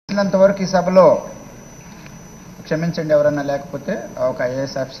ఇంతవరకు ఈ సభలో క్షమించండి ఎవరన్నా లేకపోతే ఒక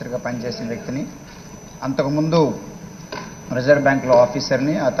ఐఏఎస్ ఆఫీసర్గా పనిచేసిన వ్యక్తిని, అంతకుముందు రిజర్వ్ బ్యాంక్లో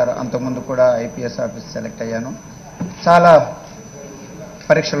ఆఫీసర్ని, అంతకుముందు కూడా ఐపీఎస్ ఆఫీసర్ సెలెక్ట్ అయ్యాను. చాలా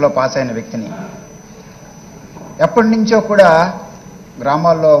పరీక్షల్లో పాస్ అయిన వ్యక్తిని. ఎప్పటి నుంచో కూడా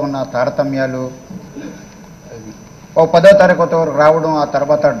గ్రామాల్లో ఉన్న తారతమ్యాలు, ఓ 10వ తరగతి వరకు రావడం, ఆ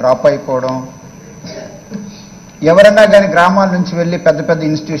తర్వాత డ్రాప్ అయిపోవడం, ఎవరన్నా కానీ గ్రామాల నుంచి వెళ్ళి పెద్ద పెద్ద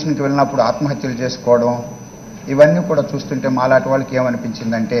ఇన్స్టిట్యూషన్కి వెళ్ళినప్పుడు ఆత్మహత్యలు చేసుకోవడం, ఇవన్నీ కూడా చూస్తుంటే మాలాంటి వాళ్ళకి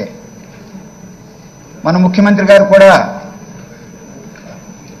ఏమనిపించిందంటే, మన ముఖ్యమంత్రి గారు కూడా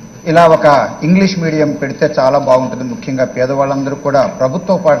ఇలా ఒక ఇంగ్లీష్ మీడియం పెడితే చాలా బాగుంటుంది, ముఖ్యంగా పేదవాళ్ళందరూ కూడా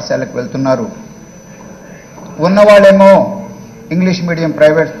ప్రభుత్వ పాఠశాలకు వెళ్తున్నారు, ఉన్నవాళ్ళేమో ఇంగ్లీష్ మీడియం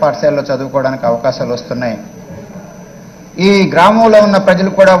ప్రైవేట్ పాఠశాలలో చదువుకోవడానికి అవకాశాలు వస్తున్నాయి, ఈ గ్రామంలో ఉన్న ప్రజలు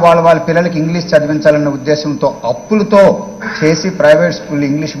కూడా వాళ్ళ పిల్లలకి ఇంగ్లీష్ చదివించాలన్న ఉద్దేశంతో అప్పులతో చేసి ప్రైవేట్ స్కూల్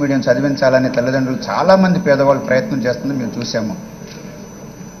ఇంగ్లీష్ మీడియం చదివించాలని తల్లిదండ్రులు చాలామంది పేదవాళ్ళు ప్రయత్నం చేస్తుంది మేము చూసాము.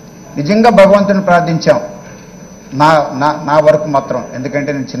 నిజంగా భగవంతుని ప్రార్థించాం. నా వరకు మాత్రం, ఎందుకంటే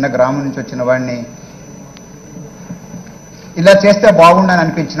నేను చిన్న గ్రామం నుంచి వచ్చిన వాడిని, ఇలా చేస్తే బాగుండని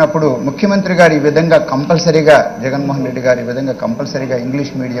అనిపించినప్పుడు ముఖ్యమంత్రి గారు ఈ విధంగా కంపల్సరీగా, జగన్మోహన్ రెడ్డి గారు ఈ విధంగా కంపల్సరీగా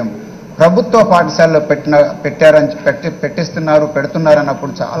ఇంగ్లీష్ మీడియం ప్రభుత్వ పాఠశాలలో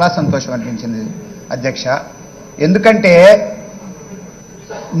పెడుతున్నారన్నప్పుడు చాలా సంతోషం అనిపించింది అధ్యక్ష. ఎందుకంటే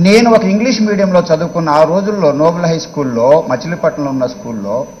నేను ఒక ఇంగ్లీష్ మీడియంలో చదువుకున్న ఆ రోజుల్లో నోబెల్ హై స్కూల్లో, మచిలీపట్నంలో ఉన్న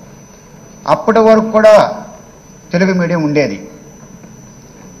స్కూల్లో అప్పటి వరకు కూడా తెలుగు మీడియం ఉండేది.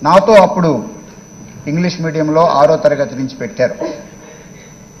 నాతో అప్పుడు ఇంగ్లీష్ మీడియంలో 6వ తరగతి నుంచి పెట్టారు.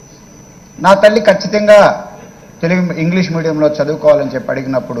 నా తల్లి ఖచ్చితంగా ఇంగ్లీష్ మీడియంలో చదువుకోవాలని చెప్పి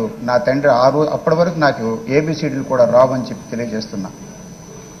అడిగినప్పుడు నా తండ్రి అప్పటి వరకు నాకు ఏబిసిడీలు కూడా రావని చెప్పి తెలియజేస్తున్నా.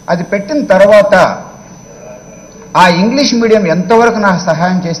 అది పెట్టిన తర్వాత ఆ ఇంగ్లీష్ మీడియం ఎంతవరకు నాకు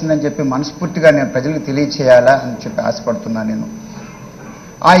సహాయం చేసిందని చెప్పి మనస్ఫూర్తిగా నేను ప్రజలకు తెలియచేయాలా అని చెప్పి ఆశపడుతున్నా. నేను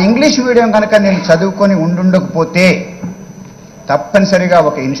ఆ ఇంగ్లీష్ మీడియం కనుక నేను చదువుకొని ఉండకపోతే తప్పనిసరిగా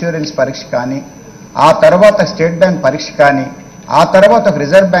ఒక ఇన్సూరెన్స్ పరీక్ష కానీ, ఆ తర్వాత స్టేట్ బ్యాంక్ పరీక్ష కానీ, ఆ తర్వాత ఒక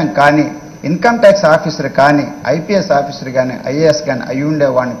రిజర్వ్ బ్యాంక్ కానీ, ఇన్కమ్ ట్యాక్స్ ఆఫీసర్ కానీ, ఐపీఎస్ ఆఫీసర్ కానీ, ఐఏఎస్ కానీ అయి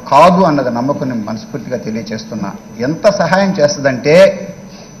ఉండేవాడిని కాదు అన్నది నమ్మకం నేను మనస్ఫూర్తిగా తెలియజేస్తున్నా. ఎంత సహాయం చేస్తుందంటే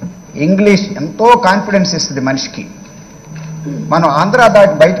ఇంగ్లీష్ ఎంతో కాన్ఫిడెన్స్ ఇస్తుంది మనిషికి. మనం ఆంధ్ర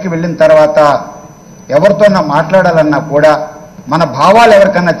దాటి బయటికి వెళ్ళిన తర్వాత ఎవరితోన్నా మాట్లాడాలన్నా కూడా, మన భావాలు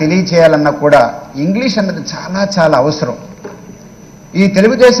ఎవరికన్నా తెలియచేయాలన్నా కూడా ఇంగ్లీష్ అన్నది చాలా చాలా అవసరం. ఈ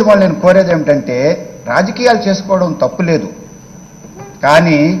తెలుగుదేశం వాళ్ళు నేను కోరేది ఏమిటంటే, రాజకీయాలు చేసుకోవడం తప్పు లేదు,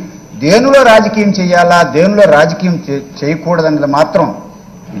 కానీ దేనిలో రాజకీయం చేయాలా, దేనిలో రాజకీయం చేయకూడదన్నది మాత్రం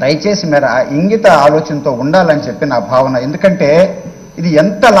దయచేసి మీరు ఇంగిత ఆలోచనతో ఉండాలని చెప్పి నా భావన. ఎందుకంటే ఇది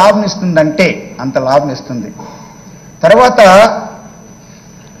ఎంత లాభం ఇస్తుందంటే అంత లాభం ఇస్తుంది. తర్వాత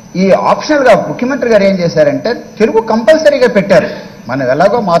ఈ ఆప్షనల్గా ముఖ్యమంత్రి గారు ఏం చేశారంటే తెలుగు కంపల్సరీగా పెట్టారు. మనం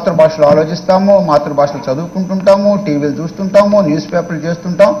ఎలాగో మాతృభాషలో ఆలోచిస్తాము, మాతృభాషలో చదువుకుంటుంటాము, టీవీలు చూస్తుంటాము, న్యూస్ పేపర్లు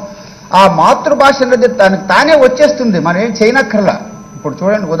చేస్తుంటాం. ఆ మాతృభాష అనేది తానే వచ్చేస్తుంది, మనం ఏం చేయనక్కర్లా. ఇప్పుడు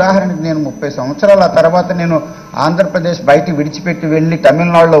చూడండి, ఉదాహరణకి నేను 30 సంవత్సరాల తర్వాత నేను ఆంధ్రప్రదేశ్ బయటికి విడిచిపెట్టి వెళ్ళి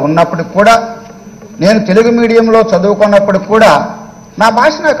తమిళనాడులో ఉన్నప్పటికి కూడా, నేను తెలుగు మీడియంలో చదువుకున్నప్పుడు కూడా నా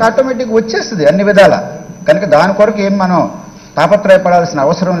భాష నాకు ఆటోమేటిక్గా వచ్చేస్తుంది అన్ని విధాల. కనుక దాని కొరకు ఏం మనం తాపత్రయపడాల్సిన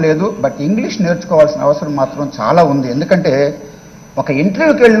అవసరం లేదు. బట్ ఇంగ్లీష్ నేర్చుకోవాల్సిన అవసరం మాత్రం చాలా ఉంది. ఎందుకంటే ఒక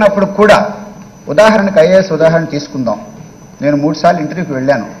ఇంటర్వ్యూకి వెళ్ళినప్పుడు కూడా, ఉదాహరణకు ఐఏఎస్ ఉదాహరణ తీసుకుందాం, నేను 3 సార్లు ఇంటర్వ్యూకి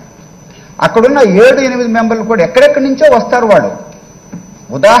వెళ్ళాను. అక్కడున్న 7-8 మెంబర్లు కూడా ఎక్కడెక్కడి నుంచో వస్తారు వాళ్ళు.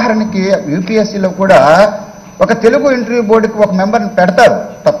 ఉదాహరణకి యూపీఎస్సీలో కూడా ఒక తెలుగు ఇంటర్వ్యూ బోర్డుకి ఒక మెంబర్ని పెడతారు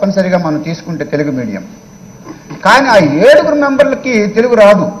తప్పనిసరిగా మనం తీసుకుంటే తెలుగు మీడియం. కానీ ఆ 7 మెంబర్లకి తెలుగు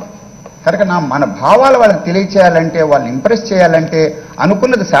రాదు. కనుక మన భావాలు వాళ్ళకి తెలియచేయాలంటే, వాళ్ళని ఇంప్రెస్ చేయాలంటే,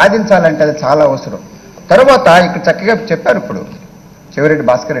 అనుకున్నది సాధించాలంటే అది చాలా అవసరం. తర్వాత ఇక్కడ చక్కగా చెప్పారు ఇప్పుడు చెవిరెడ్డి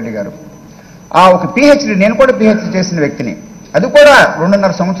భాస్కర్ రెడ్డి గారు, ఆ ఒక పిహెచ్డి, నేను కూడా పిహెచ్డి చేసిన వ్యక్తిని, అది కూడా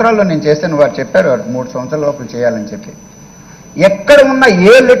 2.5 సంవత్సరాల్లో నేను చేశాను. వారు చెప్పారు 3 సంవత్సరాల లోపల చేయాలని చెప్పి. ఎక్కడ ఉన్న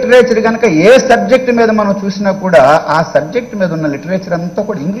ఏ లిటరేచర్ కనుక ఏ సబ్జెక్ట్ మీద మనం చూసినా కూడా ఆ సబ్జెక్ట్ మీద ఉన్న లిటరేచర్ అంతా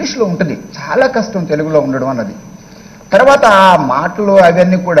కూడా ఇంగ్లీష్లో ఉంటుంది. చాలా కష్టం తెలుగులో ఉండడం అన్నది. తర్వాత ఆ మాటలు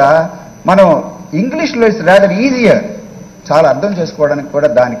అవన్నీ కూడా మనం ఇంగ్లీష్లో ఇట్స్ రాదర్ ఈజియర్, చాలా అర్థం చేసుకోవడానికి కూడా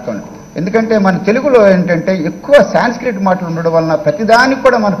దానికి. ఎందుకంటే మన తెలుగులో ఏంటంటే ఎక్కువ సాంస్క్రిట్ మాటలు ఉండడం వలన ప్రతిదానికి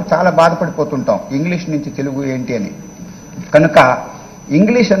కూడా మనకు చాలా బాధపడిపోతుంటాం, ఇంగ్లీష్ నుంచి తెలుగు ఏంటి అని. కనుక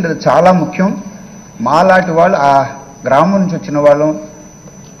ఇంగ్లీష్ అనేది చాలా ముఖ్యం. మాలాంటి వాళ్ళు, ఆ గ్రామం నుంచి వచ్చిన వాళ్ళం,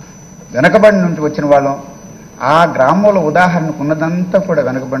 వెనకబడి నుంచి వచ్చిన వాళ్ళం, ఆ గ్రామంలో ఉదాహరణకు ఉన్నదంతా కూడా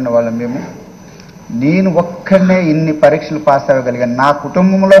వెనకబడిన వాళ్ళం మేము. నేను ఒక్కడనే ఇన్ని పరీక్షలు పాస్ అవ్వగలిగాను. నా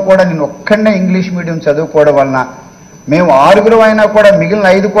కుటుంబంలో కూడా నేను ఒక్కడనే ఇంగ్లీష్ మీడియం చదువుకోవడం వలన మేము 6 అయినా కూడా మిగిలిన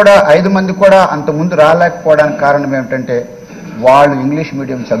 5 మంది కూడా అంత ముందు రాలేకపోవడానికి కారణం ఏమిటంటే వాళ్ళు ఇంగ్లీష్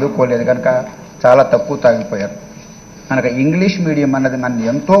మీడియం చదువుకోలేదు కనుక చాలా తక్కువ తాగిపోయారు. కనుక ఇంగ్లీష్ మీడియం అన్నది నన్ను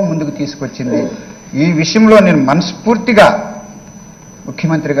ఎంతో ముందుకు తీసుకొచ్చింది. ఈ విషయంలో నేను మనస్ఫూర్తిగా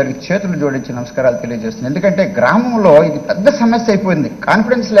ముఖ్యమంత్రి గారికి చేతులు జోడించి నమస్కారాలు తెలియజేస్తున్నాను. ఎందుకంటే గ్రామంలో ఇది పెద్ద సమస్య అయిపోయింది.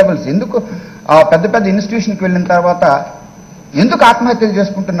 కాన్ఫిడెన్స్ లెవెల్స్ ఎందుకు ఆ పెద్ద ఇన్స్టిట్యూషన్కి వెళ్ళిన తర్వాత ఎందుకు ఆత్మహత్యలు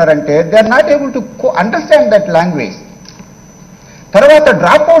చేసుకుంటున్నారంటే they are not able to understand that language. తర్వాత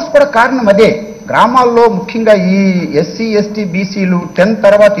డ్రాప్ అవుట్స్ కూడా కారణం అదే. గ్రామాల్లో ముఖ్యంగా ఈ ఎస్సీ ఎస్టీ బీసీలు 10th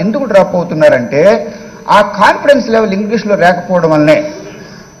తర్వాత ఎందుకు డ్రాప్ అవుతున్నారంటే ఆ కాన్ఫిడెన్స్ లెవెల్ ఇంగ్లీష్లో లేకపోవడం వల్లనే.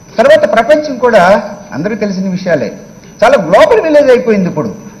 తర్వాత ప్రపంచం కూడా అందరికీ తెలిసిన విషయాలే, చాలా గ్లోబల్ విలేజ్ అయిపోయింది. ఇప్పుడు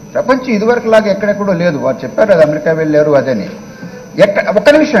ప్రపంచం ఇదివరకు లాగా ఎక్కడెక్కడో లేదు. వారు చెప్పారు అది అమెరికా వెళ్ళారు అదని. ఒక్క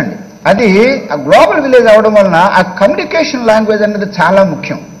నిమిషం అండి, అది ఆ గ్లోబల్ విలేజ్ అవడం వలన ఆ కమ్యూనికేషన్ లాంగ్వేజ్ అనేది చాలా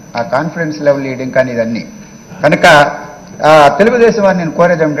ముఖ్యం. ఆ కాన్ఫిడెన్స్ లెవెల్ లీడింగ్ కానీ ఇదన్నీ. కనుక తెలుగుదేశం వారిని నేను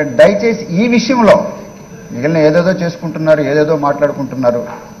కోరేది ఏమిటంటే దయచేసి ఈ విషయంలో మిగిలిన ఏదేదో చేసుకుంటున్నారు, ఏదేదో మాట్లాడుకుంటున్నారు,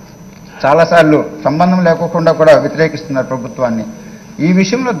 చాలాసార్లు సంబంధం లేకోకుండా కూడా వ్యతిరేకిస్తున్నారు ప్రభుత్వాన్ని. ఈ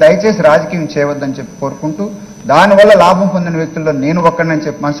విషయంలో దయచేసి రాజకీయం చేయవద్దని చెప్పి కోరుకుంటూ దానివల్ల లాభం పొందిన వ్యక్తుల్లో నేను ఒక్కడిని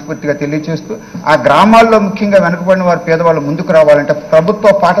చెప్పి మనస్ఫూర్తిగా తెలియజేస్తూ ఆ గ్రామాల్లో ముఖ్యంగా వెనుకబడిన వారు పేదవాళ్ళు ముందుకు రావాలంటే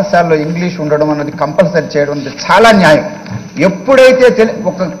ప్రభుత్వ పాఠశాలలో ఇంగ్లీష్ ఉండడం అన్నది కంపల్సరీ చేయడం అనేది చాలా న్యాయం. ఎప్పుడైతే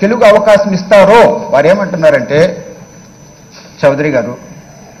ఒక తెలుగు అవకాశం ఇస్తారో వారు ఏమంటున్నారంటే చౌదరి గారు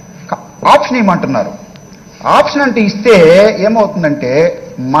ఆప్షన్ ఏమంటున్నారు. ఆప్షన్ అంటే ఇస్తే ఏమవుతుందంటే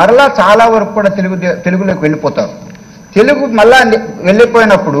మరలా చాలా వరకు కూడా తెలుగులోకి వెళ్ళిపోతారు. తెలుగు మళ్ళా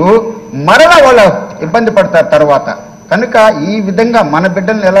వెళ్ళిపోయినప్పుడు మరలా వాళ్ళు ఇబ్బంది పడతారు తర్వాత. కనుక ఈ విధంగా మన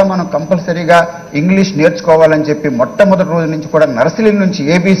బిడ్డలను ఎలా మనం కంపల్సరీగా ఇంగ్లీష్ నేర్చుకోవాలని చెప్పి మొట్టమొదటి రోజు నుంచి కూడా నర్సరీ నుంచి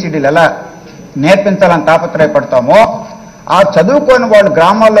ఏబిసిడీలు ఎలా నేర్పించాలని తాపత్రయపడతామో ఆ చదువుకోని వాళ్ళు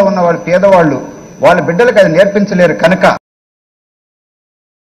గ్రామాల్లో ఉన్న వాళ్ళు పేదవాళ్ళు వాళ్ళ బిడ్డలకు అది నేర్పించలేరు. కనుక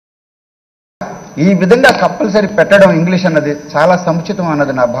ఈ విధంగా కంపల్సరీ పెట్టడం ఇంగ్లీష్ అన్నది చాలా సముచితం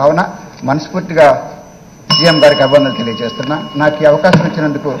అన్నది నా భావన. మనస్ఫూర్తిగా సీఎం గారికి అభినందనలు తెలియజేస్తున్నా. నాకు ఈ అవకాశం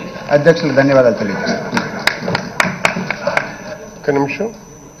ఇచ్చినందుకు అధ్యక్షులకు ధన్యవాదాలు తెలియజేస్తున్నా. ఒక నిమిషం.